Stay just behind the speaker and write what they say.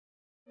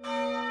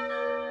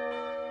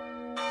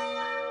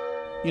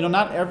You know,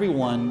 not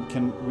everyone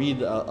can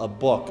read a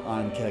book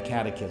on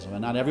catechism,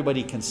 and not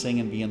everybody can sing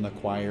and be in the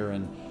choir,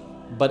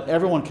 but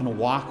everyone can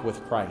walk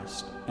with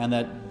Christ. And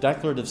that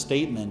declarative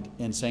statement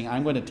in saying,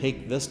 I'm going to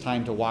take this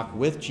time to walk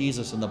with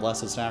Jesus in the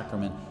Blessed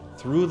Sacrament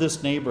through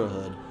this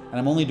neighborhood, and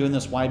I'm only doing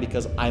this, why?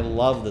 Because I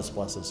love this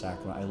Blessed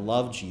Sacrament. I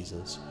love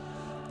Jesus.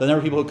 Then there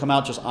are people who come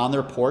out just on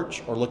their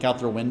porch or look out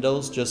their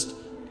windows, just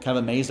kind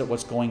of amazed at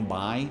what's going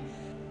by.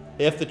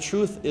 If the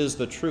truth is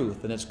the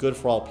truth, and it's good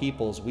for all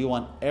peoples, we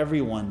want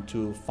everyone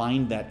to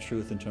find that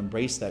truth and to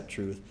embrace that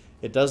truth.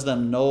 It does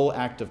them no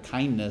act of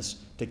kindness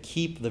to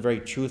keep the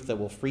very truth that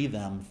will free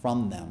them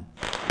from them.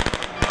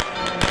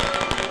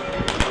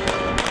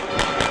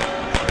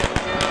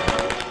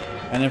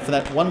 And then for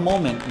that one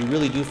moment, you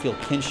really do feel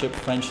kinship,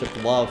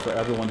 friendship, love for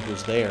everyone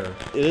who's there.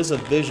 It is a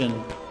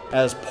vision,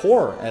 as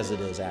poor as it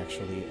is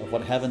actually, of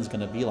what heaven's going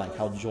to be like,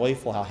 how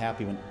joyful, how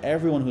happy when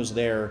everyone who's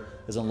there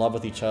is in love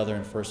with each other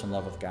and first in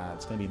love with God.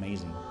 It's going to be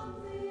amazing.